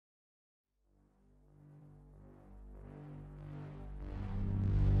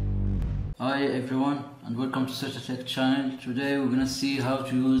Hi everyone and welcome to SurtrTech channel. Today we're gonna see how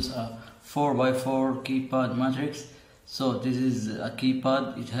to use a 4x4 keypad matrix. So this is a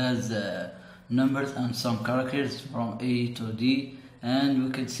keypad. It has numbers and some characters from A to D, and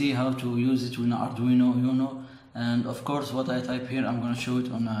we can see how to use it with an Arduino UNO. And of course what I type here, I'm gonna show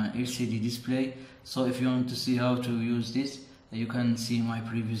it on an LCD display. So if you want to see how to use this, you can see my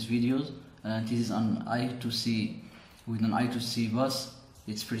previous videos. And this is an i²c with an i²c bus.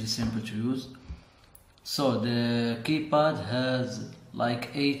 It's pretty simple to use. So the keypad has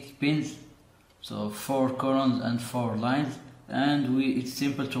like 8 pins, so 4 columns and 4 lines, and it's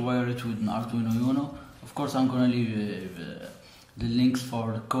simple to wire it with an Arduino UNO. Of course I'm gonna leave the links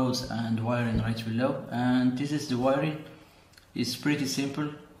for the codes and wiring right below. And this is the wiring. It's pretty simple.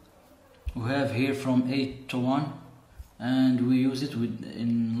 We have here from 8 to 1, and we use it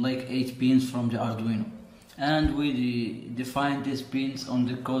in like 8 pins from the Arduino. And we define these pins on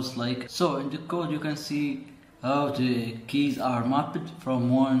the codes like so. In the code you can see how the keys are mapped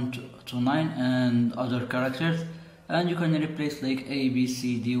from 1 to 9 and other characters, and you can replace like A, B,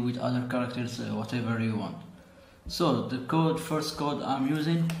 C, D with other characters, whatever you want. So the first code I'm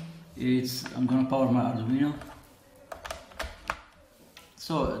using, I'm gonna power my Arduino.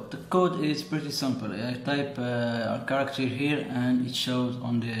 So the code is pretty simple. I type a character here and it shows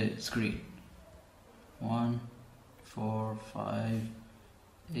on the screen. 1, 4, 5,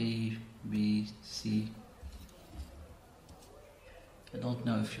 A, B, C. I don't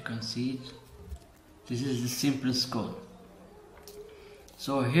know if you can see it. This is the simplest code.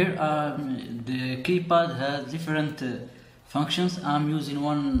 So here the keypad has different functions. I'm using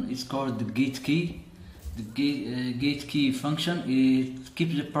one, it's called the gate key. The gate key function, it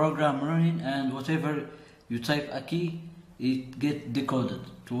keeps the program running, and whatever you type a key, it gets decoded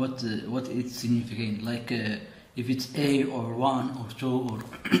to what it's significant, like if it's A or 1 or 2 or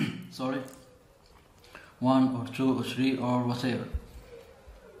sorry, 1 or 2 or 3 or whatever.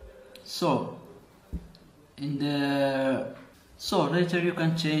 So later you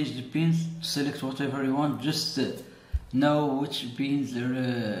can change the pins to select whatever you want. Just know which pins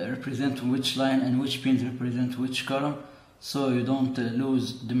represent which line and which pins represent which column, so you don't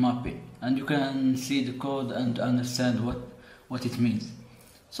lose the mapping, and you can see the code and understand what it means.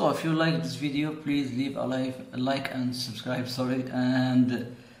 So if you like this video, please leave a like and subscribe,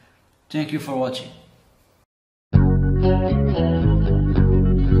 and thank you for watching.